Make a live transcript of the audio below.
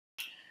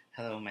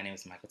Hello, my name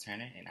is Michael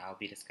Turner, and I'll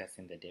be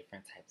discussing the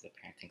different types of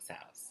parenting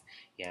styles.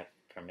 You have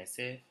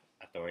permissive,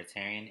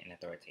 authoritarian, and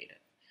authoritative.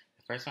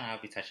 The first one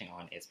I'll be touching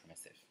on is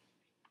permissive.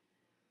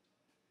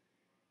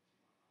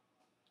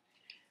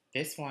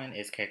 This one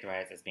is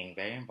characterized as being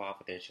very involved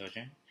with their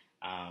children,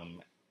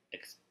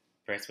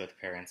 expressed with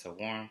parental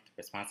warmth,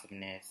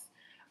 responsiveness.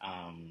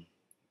 Um,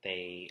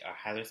 they are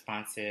highly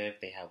responsive,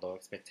 they have low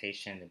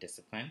expectation and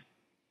discipline,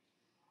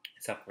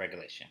 self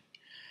regulation.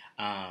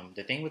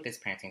 The thing with this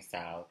parenting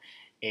style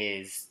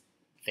is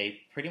they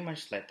pretty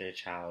much let their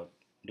child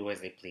do as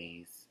they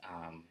please,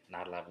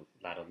 not a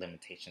lot of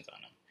limitations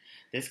on them.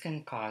 This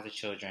can cause the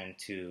children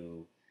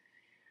to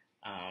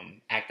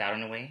act out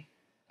in a way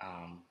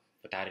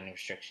without any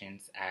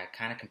restrictions. I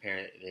kind of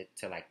compare it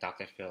to like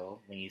Dr. Phil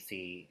when you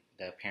see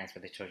the parents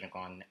with the children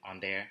going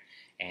on there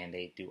and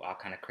they do all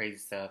kind of crazy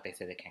stuff. They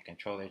say they can't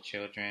control their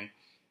children.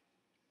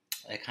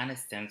 It kind of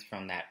stems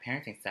from that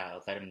parenting style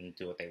of letting them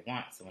do what they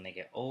want. So when they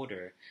get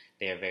older,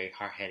 they are very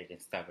hard-headed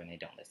and stubborn. They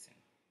don't listen.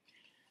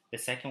 The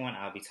second one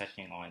I'll be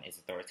touching on is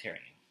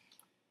authoritarian.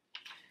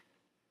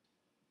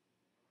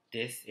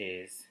 This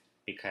is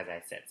because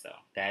I said so.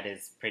 That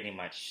is pretty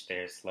much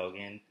their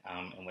slogan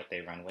and what they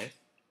run with.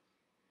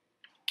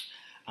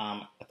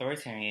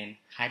 Authoritarian,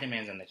 high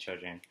demands on the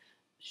children,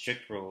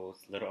 strict rules,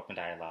 little open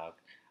dialogue.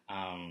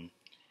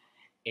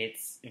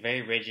 It's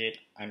very rigid,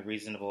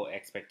 unreasonable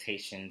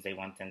expectations. They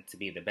want them to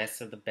be the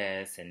best of the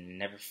best and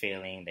never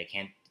failing. They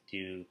can't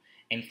do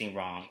anything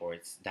wrong or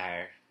it's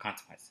dire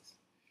consequences.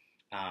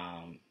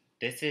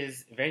 This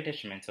is very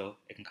detrimental.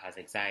 It can cause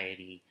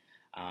anxiety.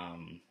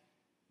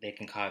 They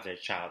can cause their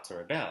child to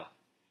rebel.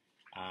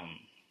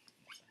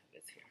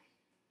 This here.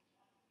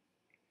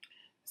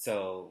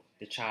 So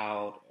the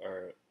child,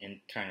 or in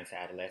turn into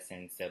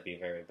adolescence, they'll be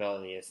very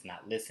rebellious,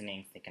 not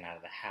listening, sneaking out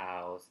of the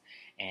house,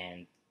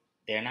 and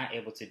they're not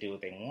able to do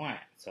what they want.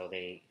 So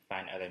they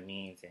find other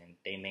means, and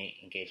they may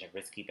engage in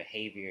risky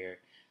behavior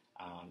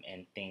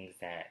and things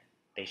that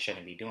they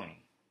shouldn't be doing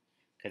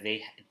because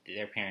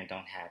their parent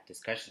don't have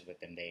discussions with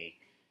them.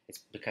 It's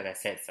because I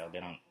said so.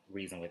 They don't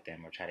reason with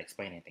them or try to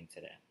explain anything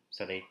to them.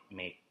 So they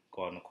may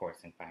go on the course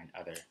and find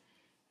other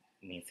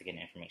means to get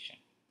information.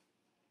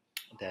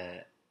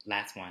 The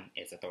last one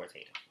is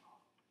authoritative.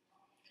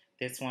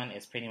 This one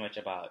is pretty much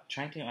about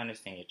trying to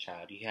understand your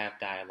child. You have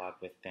dialogue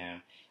with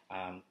them.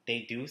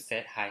 They do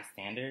set high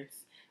standards,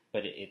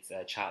 but it's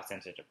a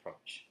child-centered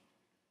approach.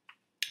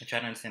 You try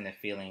to understand their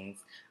feelings,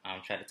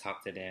 try to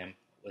talk to them.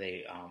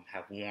 They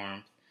have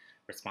warmth,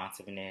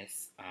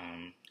 responsiveness,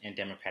 and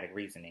democratic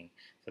reasoning.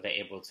 So they're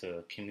able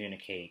to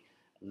communicate,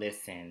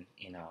 listen,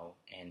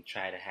 and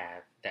try to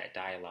have that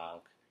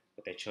dialogue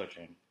with their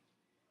children.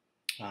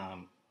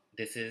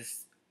 This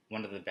is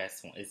one of the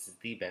best one. This is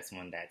the best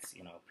one that's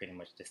pretty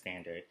much the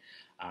standard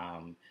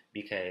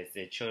because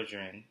the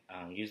children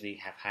usually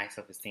have high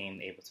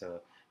self-esteem, able to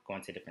go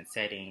into different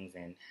settings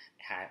and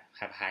have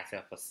high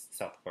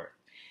self-worth,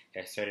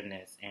 their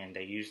assertiveness, and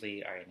they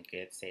usually are in a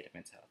good state of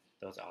mental health.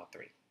 Those are all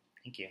three.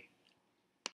 Thank you.